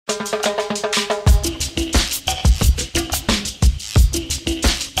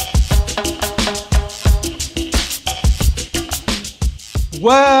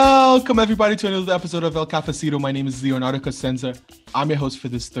Welcome everybody to another episode of CafeciTO. My name is Leonardo Cosenza. I'm your host for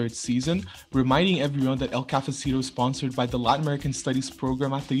this third season, reminding everyone that CafeciTO is sponsored by the Latin American Studies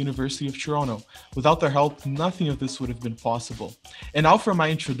program at the University of Toronto. Without their help, nothing of this would have been possible. And now for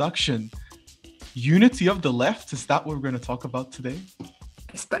my introduction, unity of the left. Is that what we're going to talk about today?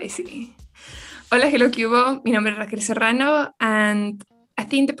 Spicy. Hola, hello, ¿qué hubo? Mi nombre es Raquel Serrano, and I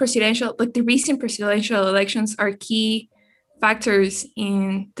think the recent presidential elections are key factors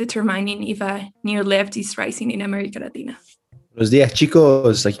in determining if a new left is rising in America Latina. Buenos días,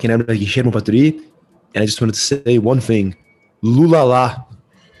 chicos. Aquí quien habla Guillermo Paturi, and I just wanted to say one thing. Lula la.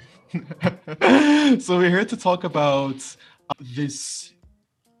 So we're here to talk about this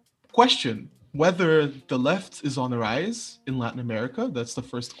question, whether the left is on the rise in Latin America. That's the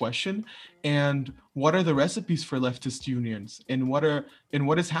first question. And what are the recipes for leftist unions? And what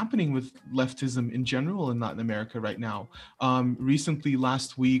is happening with leftism in general in Latin America right now? Recently,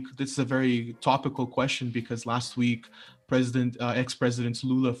 last week, this is a very topical question because last week, ex-President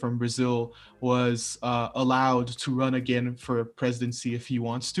Lula from Brazil was allowed to run again for presidency if he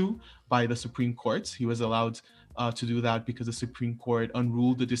wants to by the Supreme Court. He was allowed to do that because the Supreme Court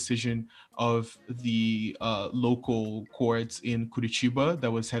unruled the decision of the local courts in Curitiba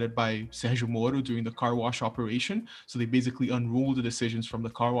that was headed by Sérgio Moro during the car wash operation. So they basically unruled the decisions from the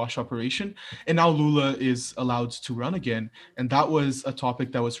car wash operation. And now Lula is allowed to run again. And that was a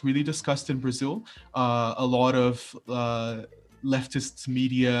topic that was really discussed in Brazil. A lot of leftist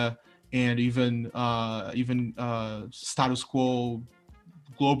media and even status quo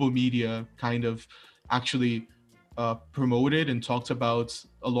global media kind of actually promoted and talked about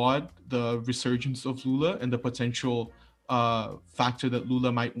a lot the resurgence of Lula and the potential factor that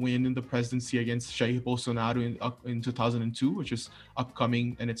Lula might win in the presidency against Jair Bolsonaro in 2002, which is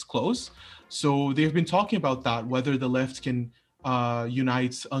upcoming and it's close. So they've been talking about that, whether the left can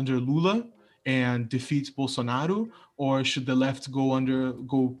unite under Lula and defeat Bolsonaro, or should the left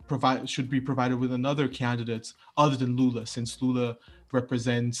should be provided with another candidate other than Lula, since Lula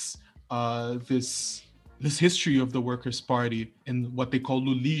represents this history of the Workers' Party and what they call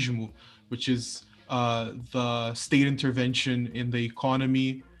Lulismo, which is the state intervention in the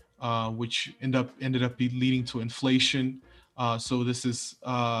economy, which ended up leading to inflation. So this is,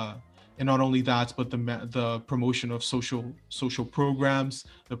 and not only that, but the promotion of social programs,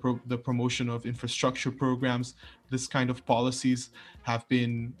 the promotion of infrastructure programs. This kind of policies have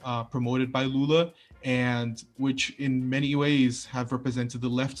been promoted by Lula, and which in many ways have represented the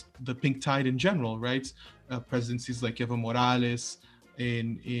left, the pink tide in general, right? Presidencies like Evo Morales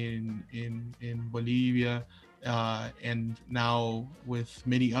in Bolivia, and now with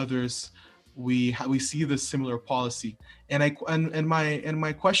many others, we see this similar policy. And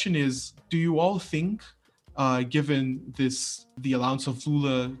my question is, do you all think, given the allowance of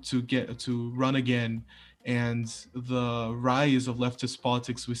Lula to run again, and the rise of leftist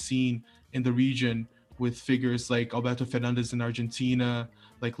politics we've seen in the region with figures like Alberto Fernandez in Argentina,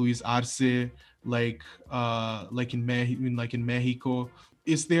 like Luis Arce, like in Mexico,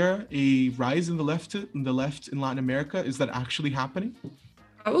 is there a rise in the left in Latin America? Is that actually happening?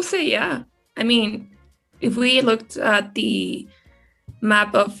 I will say, yeah. I mean, if we looked at the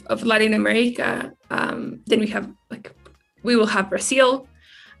map of Latin America, then we will have Brazil.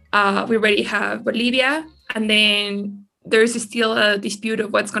 We already have Bolivia, and then there's still a dispute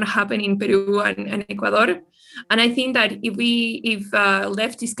of what's going to happen in Peru and Ecuador. And I think that if a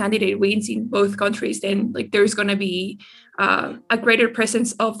leftist candidate wins in both countries, then there's going to be a greater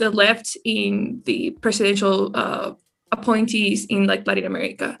presence of the left in the presidential appointees in Latin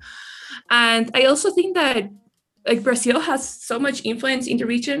America. And I also think that Brazil has so much influence in the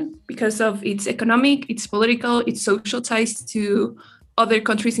region because of its economic, its political, its social ties to other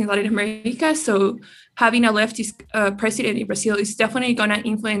countries in Latin America. So having a leftist president in Brazil is definitely going to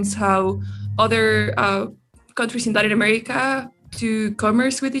influence how other countries in Latin America do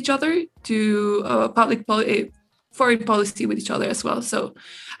commerce with each other, to foreign policy with each other as well. So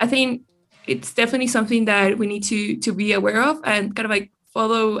I think it's definitely something that we need to be aware of and kind of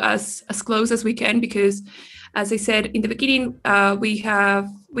follow as close as we can, because as I said in the beginning, we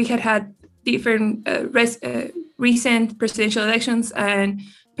had different recent presidential elections, and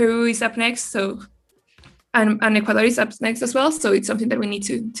Peru is up next, so and Ecuador is up next as well. So it's something that we need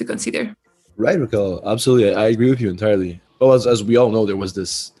to consider. Right, Raquel. Absolutely, I agree with you entirely. Well, as we all know, there was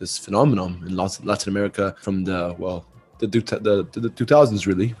this phenomenon in Latin America from the 2000s,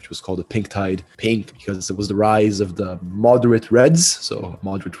 really, which was called the pink tide. Pink because it was the rise of the moderate reds. So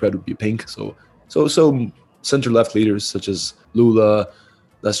moderate red would be pink. So center left leaders such as Lula,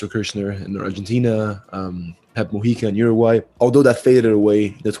 Lester Kirchner in Argentina, Pep Mujica in Uruguay. Although that faded away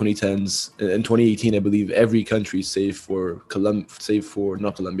in the 2010s, in 2018, I believe every country save for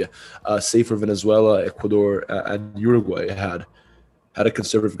Venezuela, Ecuador, and Uruguay had a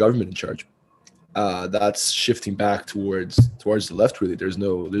conservative government in charge. That's shifting back towards the left. Really, there's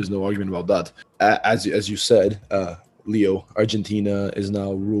no argument about that. As you said, Leo, Argentina is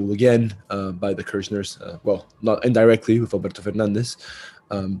now ruled again by the Kirchners. Well, not indirectly with Alberto Fernandez.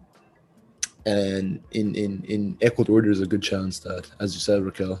 And in Ecuador, there's a good chance that, as you said,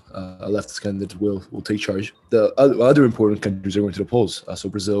 Raquel, a leftist candidate will take charge. The other important countries are going to the polls. So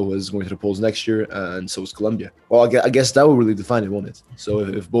Brazil is going to the polls next year, and so is Colombia. Well, I guess that will really define it, won't it? So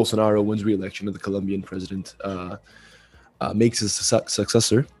if Bolsonaro wins re-election and the Colombian president makes his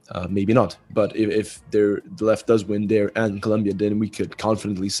successor, maybe not. But if the left does win there and Colombia, then we could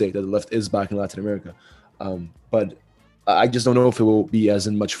confidently say that the left is back in Latin America. But I just don't know if it will be as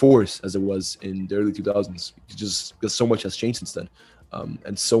in much force as it was in the early 2000s, just because so much has changed since then,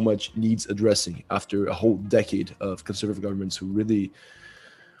 and so much needs addressing after a whole decade of conservative governments who really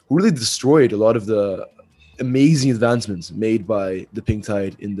destroyed a lot of the amazing advancements made by the pink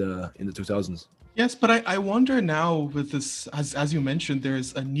tide in the 2000s. Yes, but I wonder now with this, as you mentioned,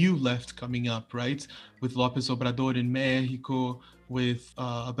 there's a new left coming up, right? With López Obrador in Mexico, with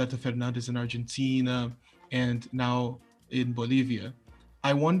Alberto Fernandez in Argentina, and now in Bolivia.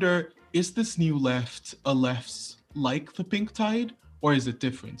 I wonder, is this new left a left like the pink tide, or is it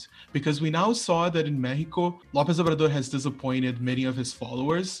different? Because we now saw that in Mexico, López Obrador has disappointed many of his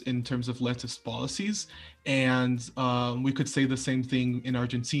followers in terms of leftist policies, and we could say the same thing in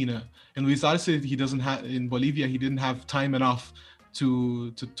Argentina. And Luis Arce, in Bolivia, he didn't have time enough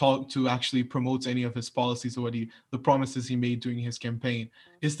to actually promote any of his policies or the promises he made during his campaign.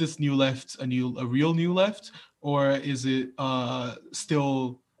 Is this new left a real new left, or is it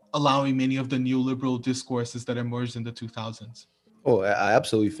still allowing many of the neoliberal discourses that emerged in the 2000s? Oh, I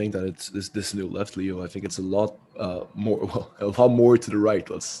absolutely think that it's this new left, Leo. I think it's a lot more to the right,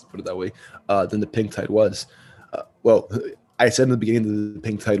 let's put it that way, than the pink tide was. I said in the beginning that the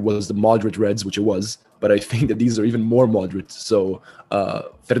pink tide was the moderate reds, which it was, but I think that these are even more moderate. So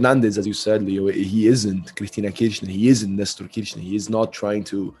Fernandez, as you said, Leo, he isn't Cristina Kirchner, he isn't Nestor Kirchner. He is not trying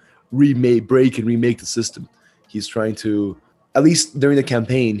to break and remake the system. He's trying to, at least during the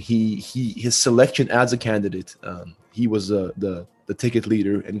campaign, his selection as a candidate, he was the ticket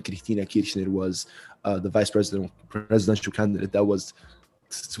leader, and Cristina Kirchner was the presidential candidate. That was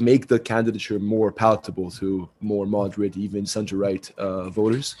to make the candidature more palatable to more moderate, even center-right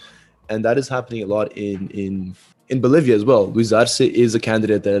voters. And that is happening a lot in Bolivia as well. Luis Arce is a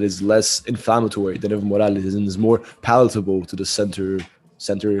candidate that is less inflammatory than Evo Morales is, and is more palatable to the center,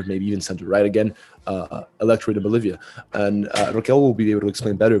 maybe even center-right again, electorate in Bolivia. And Raquel will be able to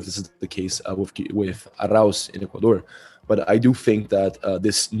explain better if this is the case with Arauz in Ecuador. But I do think that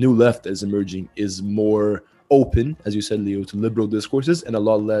this new left that is emerging is more open, as you said, Leo, to liberal discourses, and a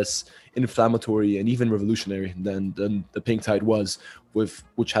lot less inflammatory and even revolutionary than the pink tide was,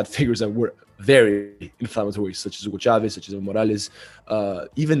 which had figures that were very inflammatory, such as Hugo Chavez, such as Evo Morales,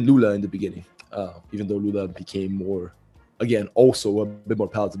 even Lula in the beginning, even though Lula became more, again, also a bit more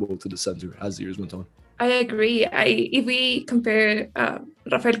palatable to the center as the years went on. I agree. If we compare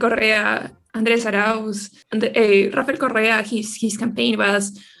Rafael Correa, Andrés Arauz, and Rafael Correa, his campaign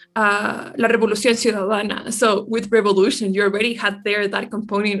was La Revolución Ciudadana. So with revolution, you already had there that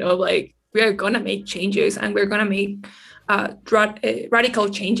component of like, we are going to make changes and we're going to make radical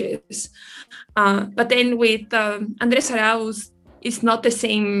changes. But then with Andrés Arauz, it's not the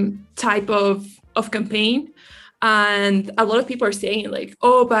same type of campaign. And a lot of people are saying like,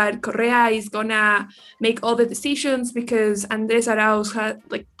 oh, but Correa is gonna make all the decisions because Andrés Arauz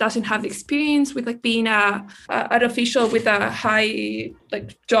doesn't have experience with like being an official with a high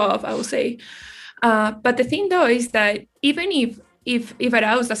like job, I would say. But the thing though is that even if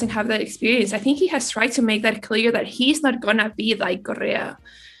Arauz doesn't have that experience, I think he has tried to make that clear that he's not gonna be like Correa.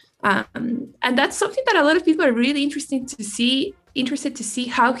 And that's something that a lot of people are really interested to see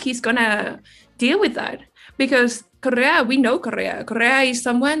how he's gonna deal with that. Because Correa, we know Correa. Correa is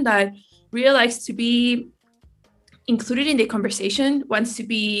someone that really likes to be included in the conversation, wants to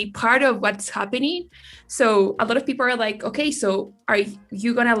be part of what's happening. So a lot of people are like, okay, so are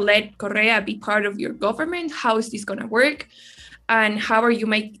you going to let Correa be part of your government? How is this going to work? And how are you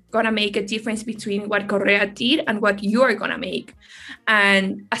going to make a difference between what Correa did and what you are going to make?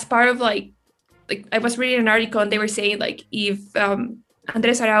 And as part of like I was reading an article and they were saying like if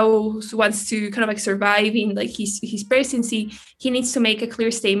Andres Arauz wants to kind of like survive in like his presidency, he needs to make a clear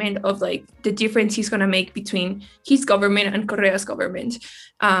statement of like the difference he's going to make between his government and Correa's government.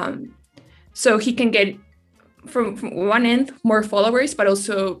 So he can get from one end more followers, but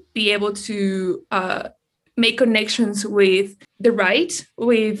also be able to make connections with the right,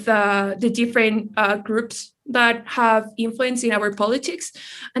 with the different groups that have influence in our politics.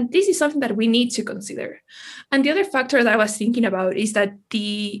 And this is something that we need to consider. And the other factor that I was thinking about is that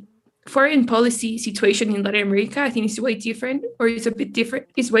the foreign policy situation in Latin America, I think, is way different, or it's a bit different.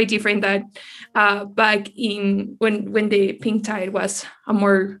 It's way different than back in when the pink tide was a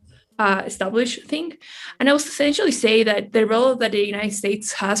more established thing. And I was essentially say that the role that the United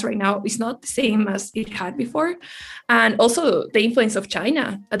States has right now is not the same as it had before. And also the influence of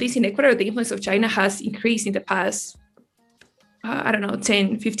China, at least in Ecuador, the influence of China has increased in the past,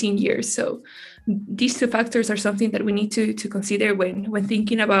 10, 15 years. So these two factors are something that we need to consider when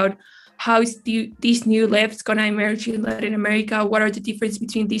thinking about how is these new lefts going to emerge in Latin America? What are the differences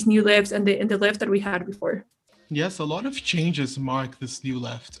between these new lefts and the left that we had before? Yes, a lot of changes mark this new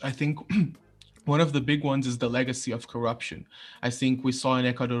left. I think one of the big ones is the legacy of corruption. I think we saw in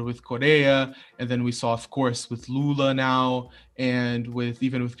Ecuador with Correa, and then we saw, of course, with Lula now, and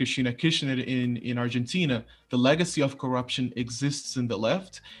even with Cristina Kirchner in Argentina. The legacy of corruption exists in the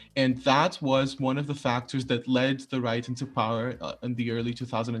left, and that was one of the factors that led the right into power in the early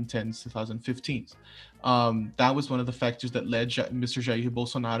 2010s, 2015s. That was one of the factors that led Mr. Jair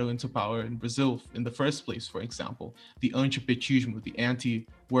Bolsonaro into power in Brazil in the first place, for example. The anti-petismo, the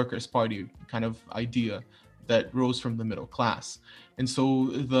anti-workers' party kind of idea that rose from the middle class. And so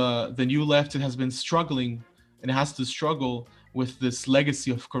the new left has been struggling, and has to struggle with this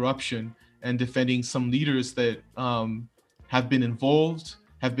legacy of corruption and defending some leaders that have been involved,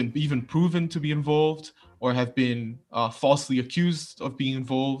 have been even proven to be involved, or have been falsely accused of being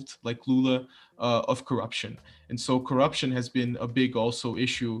involved, like Lula, of corruption. And so corruption has been a big also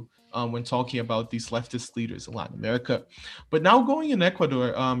issue when talking about these leftist leaders in Latin America. But now going in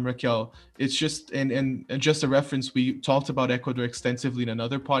Ecuador, Raquel, it's just, and just a reference, we talked about Ecuador extensively in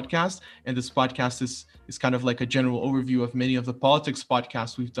another podcast, and this podcast is kind of like a general overview of many of the politics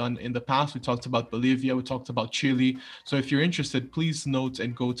podcasts we've done in the past. We talked about Bolivia, we talked about Chile. So if you're interested, please note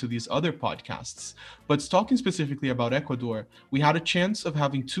and go to these other podcasts. But talking specifically about Ecuador, we had a chance of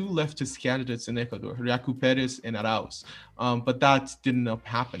having two leftist candidates in Ecuador, Yaku Perez and Arauz. But that didn't end up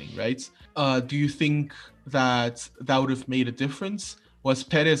happening, right? Do you think that would have made a difference? Was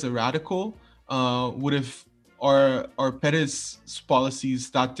Perez a radical? Are Perez's policies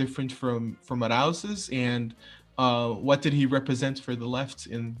that different from Arauz's? And what did he represent for the left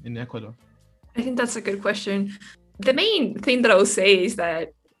in Ecuador? I think that's a good question. The main thing that I will say is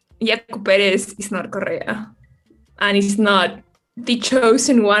that Yaku Perez is not Correa, and he's not the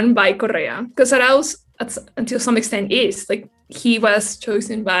chosen one by Correa, because Arauz, until some extent, is. Like, he was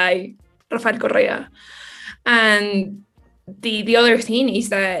chosen by Rafael Correa. And the other thing is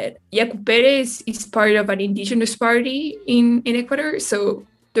that Yaku Perez is part of an indigenous party in Ecuador. So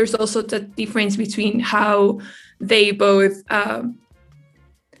there's also the difference between how they both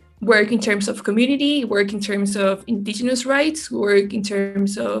work in terms of community, work in terms of indigenous rights, work in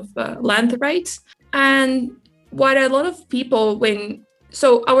terms of land rights. And what a lot of people,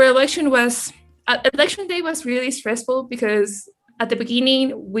 our election day was really stressful, because at the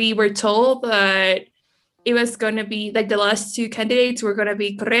beginning we were told that it was going to be like the last two candidates were going to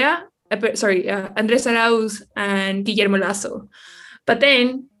be Andres Arauz and Guillermo Lasso. But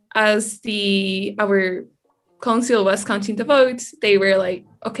then as our council was counting the votes, they were like,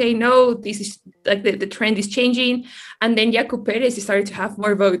 okay, no, this is like the trend is changing. And then Yaku Perez started to have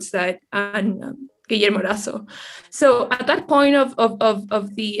more votes than Guillermo Lasso. So at that point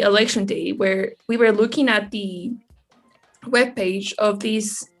of the election day, where we were looking at the webpage of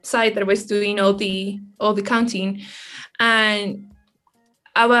this site that was doing all the counting, and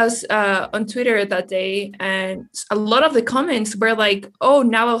I was on Twitter that day, and a lot of the comments were like, oh,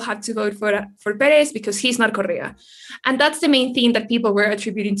 now I'll have to vote for Perez because he's not Correa. And that's the main thing that people were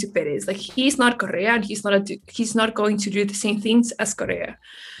attributing to Perez. Like, he's not Correa, and he's not going to do the same things as Correa.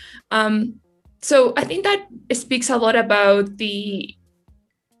 So I think that speaks a lot about the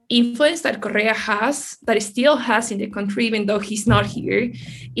influence that Correa has, that he still has in the country, even though he's not here,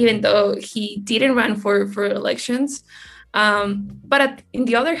 even though he didn't run for elections. But on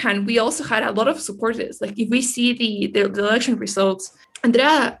the other hand, we also had a lot of supporters. Like, if we see the election results,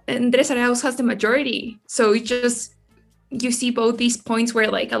 Andres Arauz has the majority. So you see both these points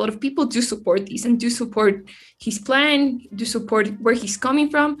where, like, a lot of people do support this and do support his plan, do support where he's coming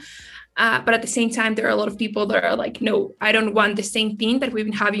from. But at the same time, there are a lot of people that are like, no, I don't want the same thing that we've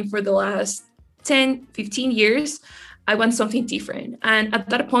been having for the last 10, 15 years. I want something different. And at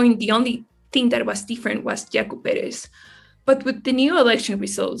that point, the only thing that was different was Yaku Perez. But with the new election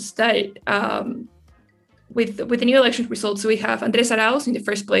results, with the new election results, we have Andrés Arauz in the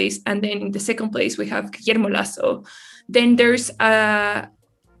first place, and then in the second place, we have Guillermo Lasso. Then there's a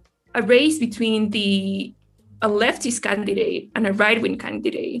race between a leftist candidate and a right-wing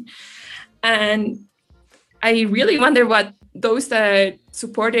candidate. And I really wonder what those that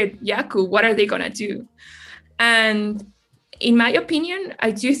supported Yaku, what are they going to do? And in my opinion,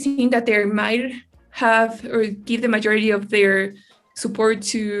 I do think that they might have or give the majority of their support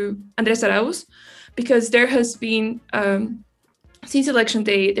to Andrés Arauz, because there has been, since election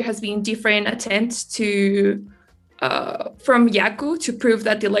day, there has been different attempts to from Yaku to prove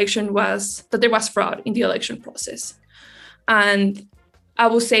that there was fraud in the election process. And I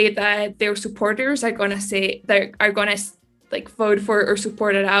will say that their supporters are gonna vote for or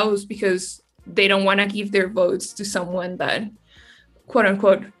support Arauz because they don't want to give their votes to someone that, quote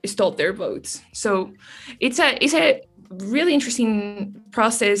unquote, stole their votes. So it's a really interesting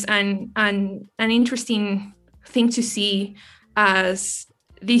process and an interesting thing to see, as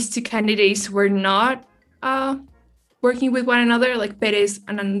these two candidates were not working with one another. Like Perez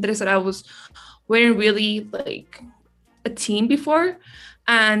and Andrés Arauz weren't really like a team before,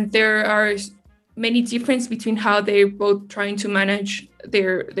 and there are many differences between how they're both trying to manage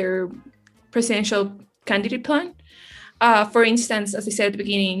their presidential candidate plan. For instance, as I said at the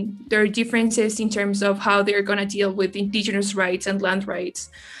beginning, there are differences in terms of how they're going to deal with indigenous rights and land rights,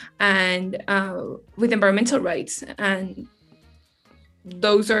 and with environmental rights. And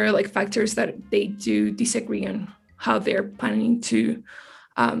those are like factors that they do disagree on how they're planning to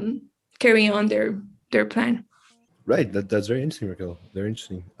carry on their plan. Right, that's very interesting, Raquel. Very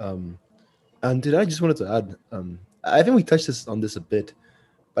interesting. And I just wanted to add, I think we touched on this a bit,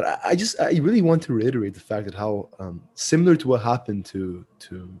 but I really want to reiterate the fact that how similar to what happened to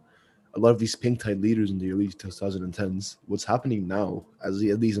a lot of these pink tide leaders in the early 2010s, what's happening now, at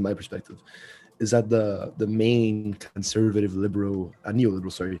least in my perspective, is that the main conservative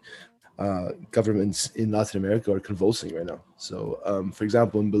neoliberal governments in Latin America are convulsing right now. So, for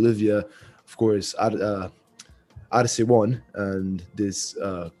example, in Bolivia, of course, Arce won, and this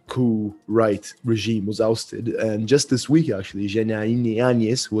coup right regime was ousted. And just this week, actually, Janaína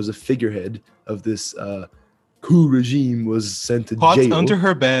Áñez, who was a figurehead of this coup regime, was sent to jail. Under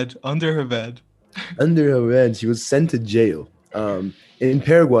her bed. Under her bed, she was sent to jail. In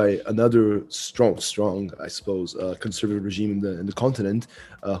Paraguay, another strong, I suppose, conservative regime in the continent,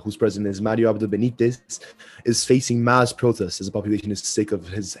 whose president is Mario Abdo Benitez, is facing mass protests as the population is sick of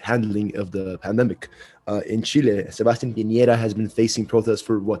his handling of the pandemic. In Chile, Sebastián Piñera has been facing protests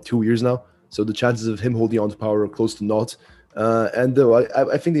for 2 years now. So the chances of him holding on to power are close to naught. And though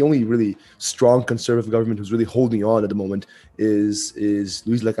I think the only really strong conservative government who's really holding on at the moment is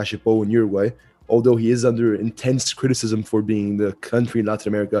Luis Lacalle Pou in Uruguay, although he is under intense criticism for being the country in Latin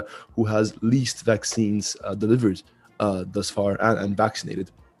America who has least vaccines delivered thus far and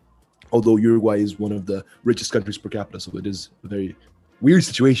vaccinated. Although Uruguay is one of the richest countries per capita, so it is a very weird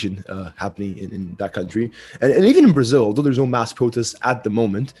situation happening in that country. And even in Brazil, although there's no mass protests at the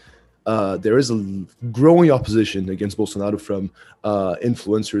moment, there is a growing opposition against Bolsonaro from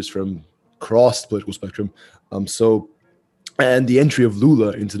influencers from across the political spectrum. And the entry of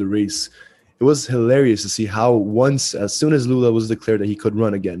Lula into the race, it was hilarious to see how as soon as Lula was declared that he could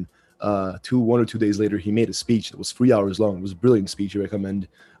run again, 1 or 2 days later, he made a speech that was 3 hours long. It was a brilliant speech. I recommend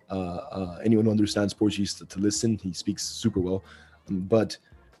anyone who understands Portuguese to listen. He speaks super well. But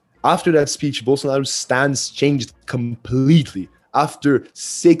after that speech, Bolsonaro's stance changed completely. After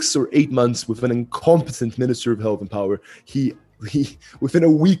 6 or 8 months with an incompetent Minister of Health and Power, he within a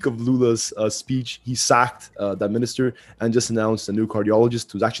week of Lula's speech, he sacked that minister and just announced a new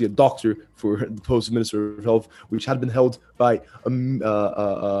cardiologist who's actually a doctor for the post of Minister of Health, which had been held by a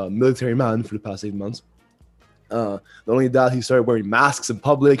military man for the past 8 months. Not only that, he started wearing masks in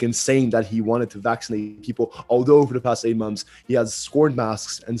public and saying that he wanted to vaccinate people, although for the past 8 months he has scorned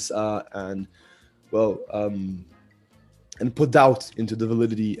masks and put doubt into the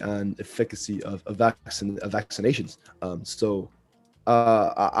validity and efficacy of vaccinations.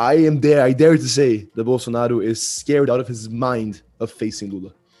 I dare to say that Bolsonaro is scared out of his mind of facing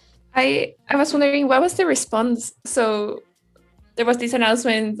Lula. I was wondering, what was the response? So there was this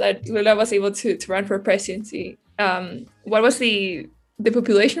announcement that Lula was able to run for presidency. What was the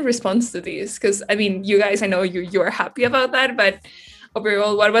population response to this? Because I mean, you guys, I know you are happy about that, but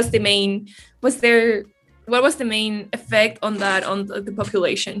overall, what was the main effect on the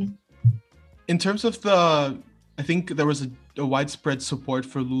population? In terms of I think there was a widespread support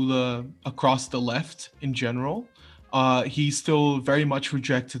for Lula across the left in general. He's still very much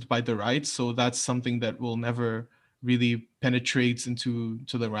rejected by the right, so that's something that will never really penetrate into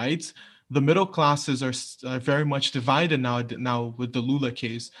the right. The middle classes are very much divided now with the Lula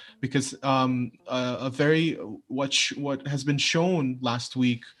case, because a very what has been shown last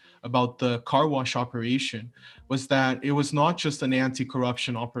week about the car wash operation was that it was not just an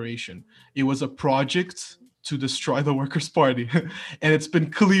anti-corruption operation. It was a project to destroy the Workers' Party. And it's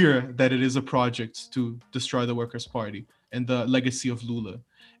been clear that it is a project to destroy the Workers' Party and the legacy of Lula.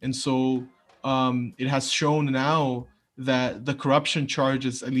 And so it has shown now that the corruption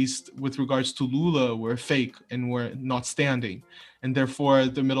charges, at least with regards to Lula, were fake and were not standing. And therefore,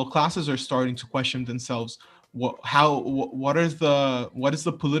 the middle classes are starting to question themselves, what is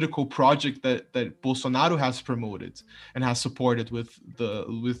the political project that Bolsonaro has promoted and has supported with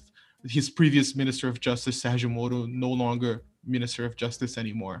his previous Minister of Justice, Sergio Moro, no longer Minister of Justice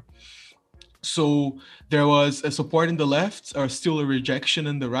anymore. So there was a support in the left, or still a rejection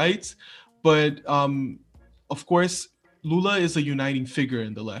in the right. But of course, Lula is a uniting figure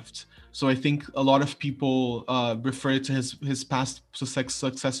in the left. So I think a lot of people refer to his past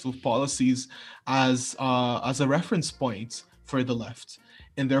successful policies as a reference point for the left.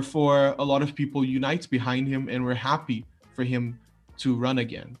 And therefore, a lot of people unite behind him, and we're happy for him to run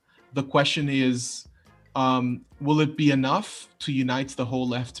again. The question is, will it be enough to unite the whole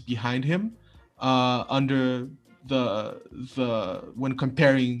left behind him under when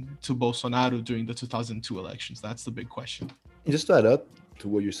comparing to Bolsonaro during the 2002 elections? That's the big question. Just to add up to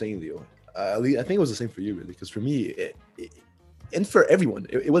what you're saying, Leo, I think it was the same for you, really, because for me, and for everyone,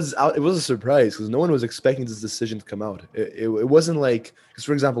 it was a surprise, because no one was expecting this decision to come out. It wasn't like, because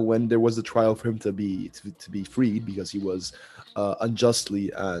for example, when there was the trial for him to be freed because he was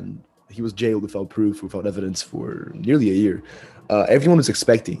unjustly, and he was jailed without proof, without evidence for nearly a year. Everyone was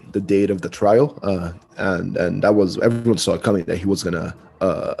expecting the date of the trial, and that was, everyone saw it coming, that he was gonna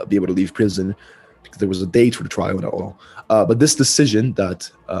be able to leave prison because there was a date for the trial and all. But this decision that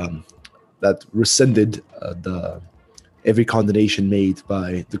rescinded every condemnation made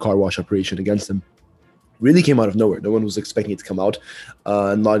by the car wash operation against him really came out of nowhere. No one was expecting it to come out,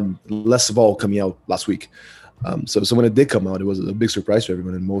 and less of all coming out last week. So when it did come out, it was a big surprise for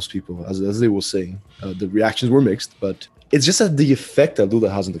everyone, and most people, as they were saying, the reactions were mixed. But it's just that the effect that Lula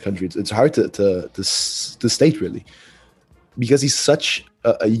has on the country, it's hard to state, really, because he's such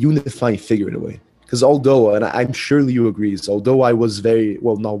a unifying figure in a way. Because although, and I'm sure Leo agrees, although I was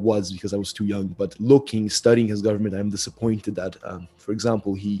because I was too young, but studying his government, I'm disappointed that, for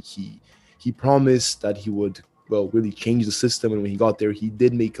example, he promised that he would, really change the system. And when he got there, he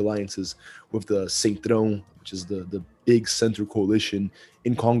did make alliances with the Centrão, which is the big center coalition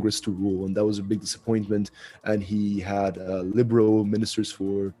in Congress to rule. And that was a big disappointment. And he had liberal ministers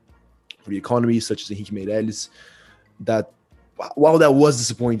for the economy, such as Henrique Meirelles, that while that was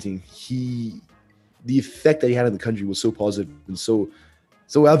disappointing, the effect that he had in the country was so positive and so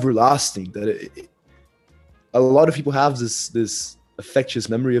everlasting that a lot of people have this affectious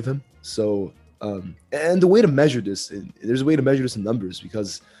memory of him. So, and the way to measure this, there's a way to measure this in numbers,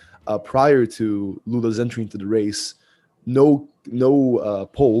 because prior to Lula's entry into the race, no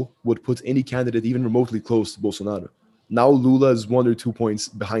poll would put any candidate even remotely close to Bolsonaro. Now Lula is 1 or 2 points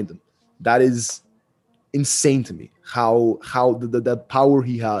behind him. That is insane to me, how the power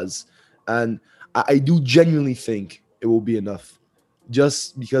he has. And I do genuinely think it will be enough,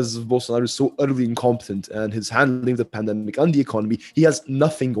 just because Bolsonaro is so utterly incompetent, and his handling of the pandemic and the economy, he has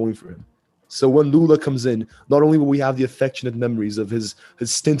nothing going for him. So when Lula comes in, not only will we have the affectionate memories of his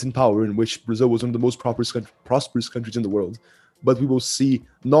stint in power, in which Brazil was one of the most prosperous countries in the world, but we will see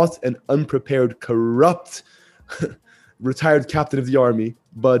not an unprepared, corrupt, retired captain of the army,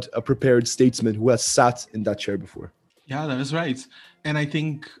 but a prepared statesman who has sat in that chair before. Yeah, that is right. And I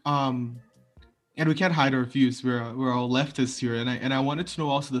think, and we can't hide our views. We're all leftists here. And I wanted to know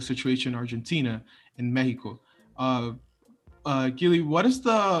also the situation in Argentina and Mexico. Gilly, what is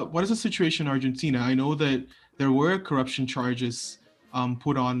the situation in Argentina? I know that there were corruption charges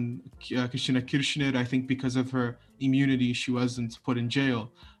put on Cristina Kirchner. I think because of her immunity, she wasn't put in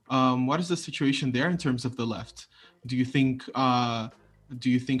jail. What is the situation there in terms of the left? Do you think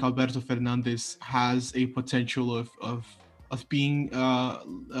Alberto Fernandez has a potential of being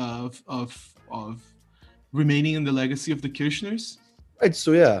of remaining in the legacy of the Kirchners? Right.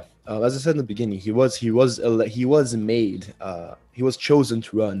 So yeah, as I said in the beginning, he was chosen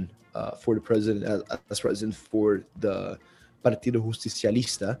to run for the president as president for the Partido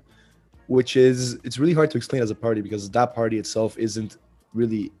Justicialista, which is, it's really hard to explain as a party, because that party itself isn't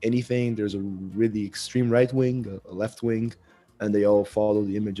really anything. There's a really extreme right wing, a left wing, and they all follow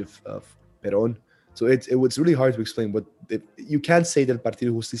the image of Perón. So it was really hard to explain. But you can't say that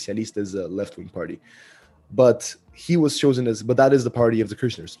Partido Justicialista is a left wing party, but he was chosen but that is the party of the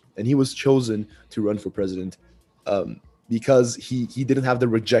Kirchners, and he was chosen to run for president because he didn't have the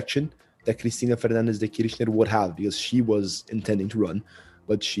rejection that Cristina Fernandez de Kirchner would have, because she was intending to run,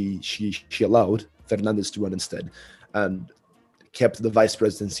 but she allowed Fernandez to run instead, and kept the vice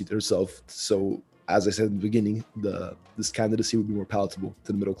presidency to herself. So, as I said in the beginning, this candidacy would be more palatable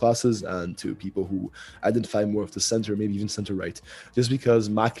to the middle classes and to people who identify more of the center, maybe even center right. Just because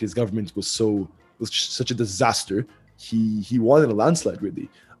Macri's government was such a disaster, he won in a landslide, really.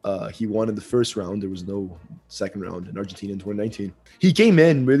 He won in the first round. There was no second round in Argentina in 2019. He came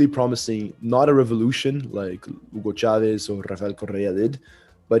in really promising, not a revolution like Hugo Chavez or Rafael Correa did,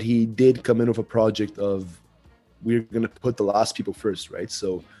 but he did come in with a project of, we're going to put the last people first, right?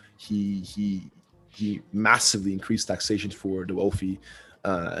 So he massively increased taxation for the wealthy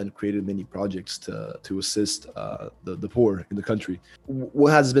and created many projects to assist the poor in the country.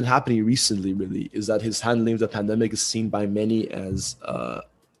 What has been happening recently, really, is that his handling of the pandemic is seen by many as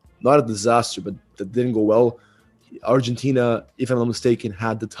not a disaster, but that didn't go well. Argentina, if I'm not mistaken,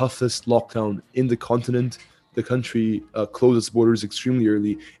 had the toughest lockdown in the continent. The country closed its borders extremely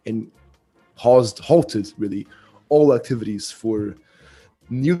early and halted, really, all activities for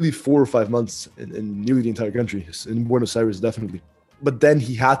nearly 4 or 5 months in nearly the entire country, in Buenos Aires definitely. But then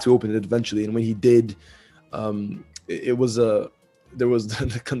he had to open it eventually, and when he did, there was the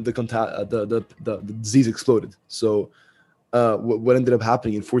disease exploded. So what ended up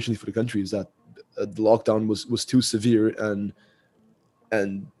happening, unfortunately for the country, is that the lockdown was too severe, and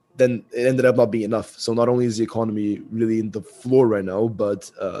then it ended up not being enough. So not only is the economy really in the floor right now, but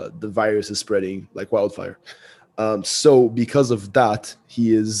the virus is spreading like wildfire. So because of that,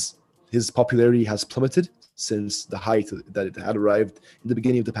 his popularity has plummeted since the height that it had arrived in the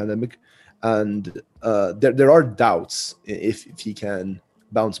beginning of the pandemic. And there are doubts if he can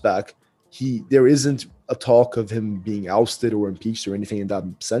bounce back. There isn't a talk of him being ousted or impeached or anything in that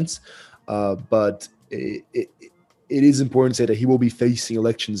sense. But it is important to say that he will be facing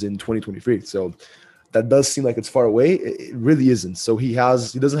elections in 2023. So that does seem like it's far away. It really isn't. So he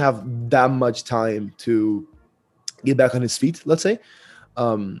doesn't have that much time to get back on his feet, let's say.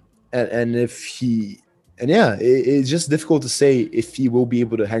 It's just difficult to say if he will be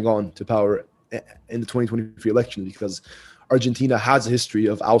able to hang on to power in the 2023 election, because Argentina has a history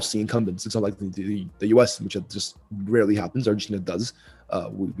of ousting incumbents. It's not like the US, which just rarely happens. Argentina does.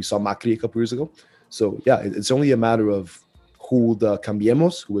 We saw Macri a couple years ago. So yeah, it's only a matter of who the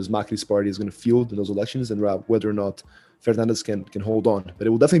Cambiemos, who is Macri's party, is going to field in those elections, and whether or not Fernandez can hold on. But it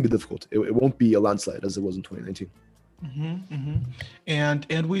will definitely be difficult. It won't be a landslide as it was in 2019. Mm-hmm, mm-hmm.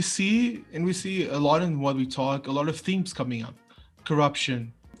 And we see a lot in what we talk, a lot of themes coming up: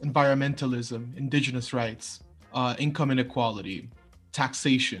 corruption, environmentalism, indigenous rights, income inequality,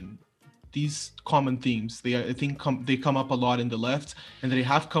 taxation. These common themes, they come up a lot in the left, and they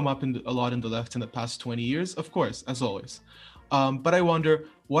have come up a lot in the left in the past 20 years, of course, as always. But I wonder,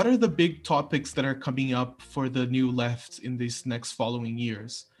 what are the big topics that are coming up for the new left in these next following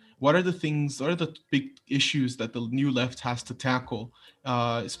years? What are the big issues that the new left has to tackle,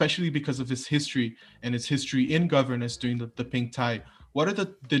 especially because of its history and its history in governance during the pink tide? What are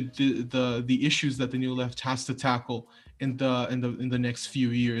the issues that the new left has to tackle in the next few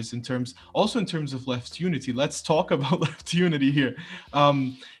years, in terms of left unity? Let's talk about left unity here.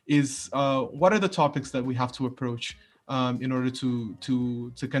 What are the topics that we have to approach in order to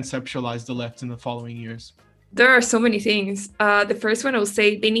conceptualize the left in the following years? There are so many things. The first one, I will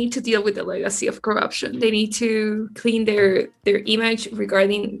say, they need to deal with the legacy of corruption. They need to clean their image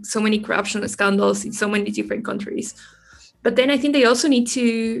regarding so many corruption scandals in so many different countries. But then I think they also need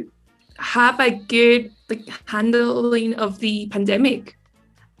to have a good handling of the pandemic.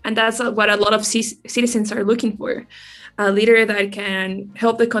 And that's what a lot of citizens are looking for. A leader that can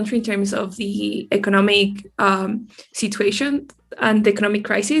help the country in terms of the economic situation and the economic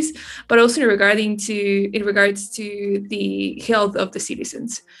crisis, but also in regards to the health of the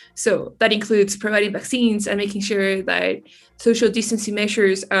citizens. So that includes providing vaccines and making sure that social distancing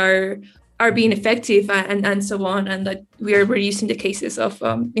measures are being effective and so on, and that we are reducing the cases of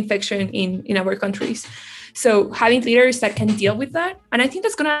infection in our countries. So having leaders that can deal with that, and I think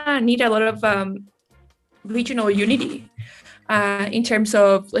that's gonna need a lot of regional unity in terms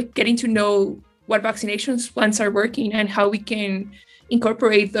of getting to know what vaccinations plans are working and how we can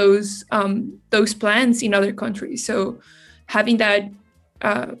incorporate those plans in other countries. So having that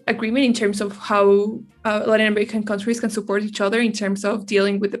agreement in terms of how Latin American countries can support each other in terms of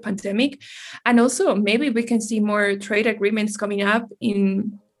dealing with the pandemic. And also maybe we can see more trade agreements coming up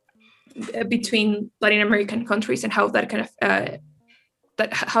in between Latin American countries, and how that kind of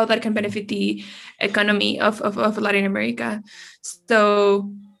how that can benefit the economy of Latin America.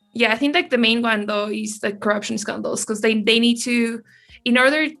 So yeah, I think like the main one though is the corruption scandals, because they need to, in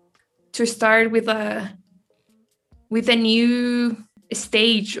order to start with a new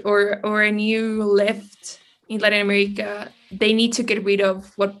stage or a new left in Latin America, they need to get rid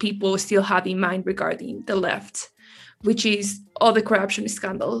of what people still have in mind regarding the left, which is all the corruption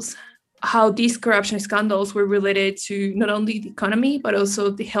scandals. How these corruption scandals were related to not only the economy, but also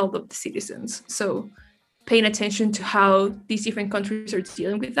the health of the citizens. So paying attention to how these different countries are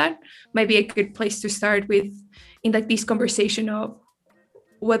dealing with that might be a good place to start with, in like this conversation of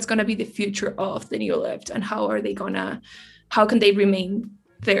what's going to be the future of the new left, and how can they remain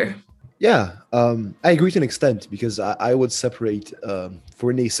there. Yeah, I agree to an extent, because I would separate for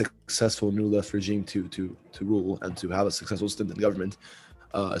any successful new left regime to rule and to have a successful stint in government,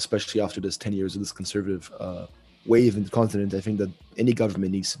 especially after this 10 years of this conservative wave in the continent. I think that any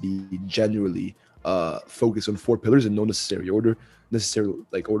government needs to be generally focused on 4 pillars in no necessary order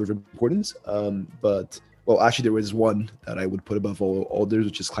of importance. But well, actually there is one that I would put above all others,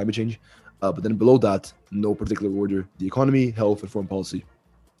 which is climate change. But then below that, no particular order: the economy, health, and foreign policy.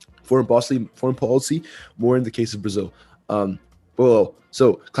 Foreign policy, more in the case of Brazil. Well,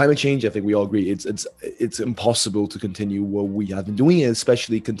 so climate change, I think we all agree it's impossible to continue what we have been doing, and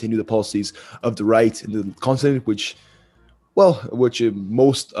especially continue the policies of the right in the continent, which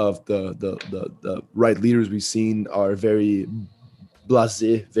most of the right leaders we've seen are very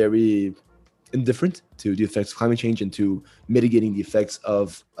blasé, very indifferent to the effects of climate change and to mitigating the effects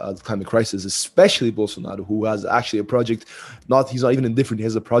of the climate crisis, especially Bolsonaro, who has actually a project, he's not even indifferent, he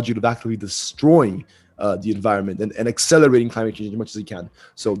has a project of actively destroying the environment and accelerating climate change as much as he can.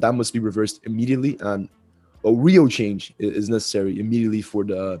 So that must be reversed immediately, and a real change is necessary immediately for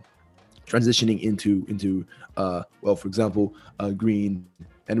the transitioning into for example, green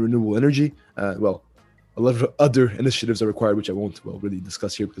and renewable energy. A lot of other initiatives are required, which I won't really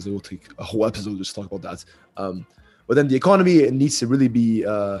discuss here because it will take a whole episode just to talk about that. But then the economy, it needs to really be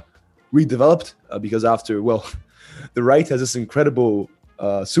redeveloped because the right has this incredible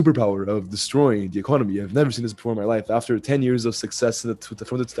superpower of destroying the economy. I've never seen this before in my life. After 10 years of success from the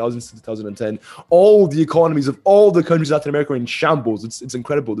 2000s to 2010, all the economies of all the countries in Latin America are in shambles. It's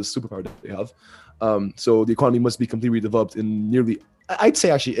incredible, this superpower that they have. So the economy must be completely redeveloped in nearly, I'd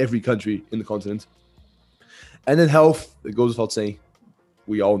say actually every country in the continent. And then health, it goes without saying.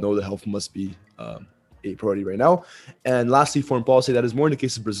 We all know that health must be a priority right now. And lastly, foreign policy, that is more in the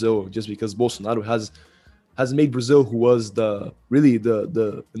case of Brazil, just because Bolsonaro has made Brazil, who was the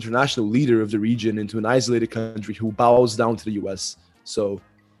international leader of the region, into an isolated country who bows down to the US. So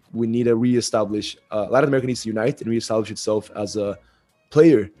we need to reestablish, Latin America needs to unite and reestablish itself as a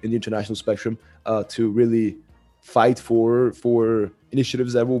player in the international spectrum to really fight for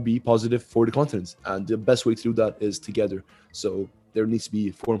initiatives that will be positive for the continent. And the best way to do that is together. So there needs to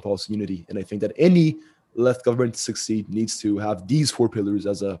be foreign policy unity. And I think that any left government to succeed needs to have these 4 pillars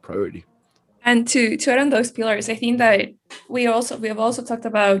as a priority. And to add on those pillars, I think that we have also talked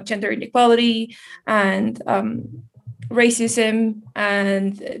about gender inequality and racism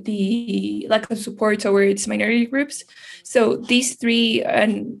and the lack of support towards minority groups. So these 3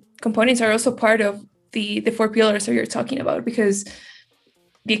 components are also part of the 4 pillars that you're talking about, because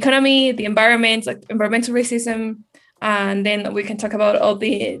the economy, the environment, like environmental racism, and then we can talk about all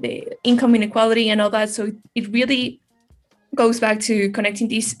the income inequality and all that. So it really goes back to connecting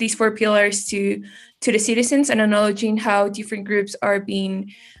these 4 pillars to the citizens and acknowledging how different groups are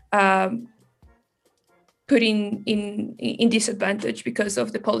being put in disadvantage because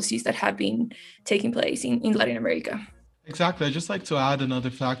of the policies that have been taking place in Latin America. Exactly. I'd just like to add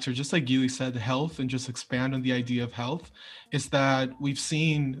another factor, just like Gili said, health, and just expand on the idea of health, is that we've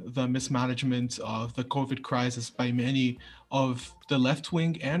seen the mismanagement of the COVID crisis by many of the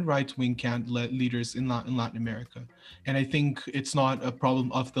left-wing and right-wing leaders in Latin America. And I think it's not a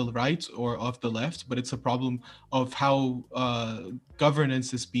problem of the right or of the left, but it's a problem of how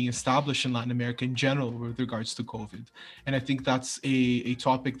governance is being established in Latin America in general with regards to COVID. And I think that's a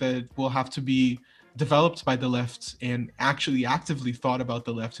topic that will have to be developed by the left and actually actively thought about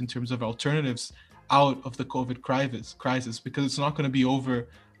the left in terms of alternatives out of the COVID crisis, because it's not going to be over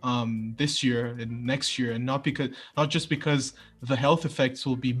this year and next year, and not just because the health effects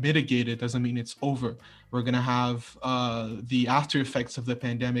will be mitigated doesn't mean it's over. We're going to have the after effects of the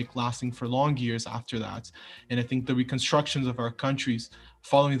pandemic lasting for long years after that. And I think the reconstructions of our countries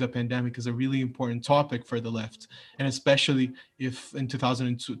following the pandemic is a really important topic for the left. And especially if in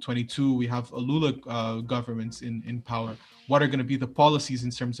 2022 we have a Lula government in power, what are going to be the policies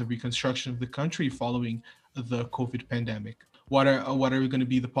in terms of reconstruction of the country following the COVID pandemic? What are going to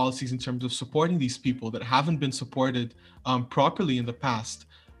be the policies in terms of supporting these people that haven't been supported properly in the past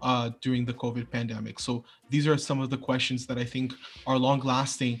during the COVID pandemic? So these are some of the questions that I think are long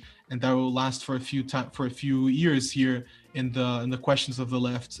lasting and that will last for a few years here in the questions of the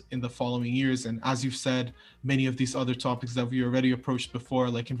left in the following years. And as you've said, many of these other topics that we already approached before,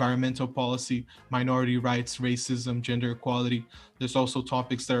 like environmental policy, minority rights, racism, gender equality, there's also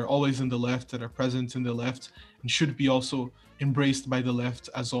topics that are always in the left, that are present in the left, and should be also embraced by the left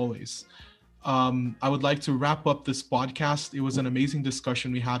as always. I would like to wrap up this podcast. It was an amazing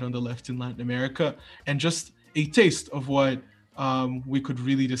discussion we had on the left in Latin America, and just a taste of what we could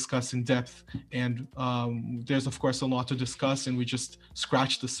really discuss in depth. And there's of course a lot to discuss, and we just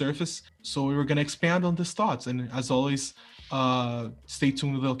scratched the surface. So we were going to expand on these thoughts. And as always, stay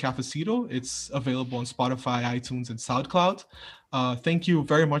tuned with El CafeciTO. It's available on Spotify, iTunes, and SoundCloud. Thank you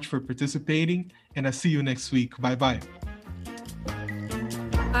very much for participating, and I'll see you next week. Bye-bye.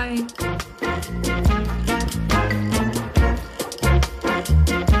 Bye.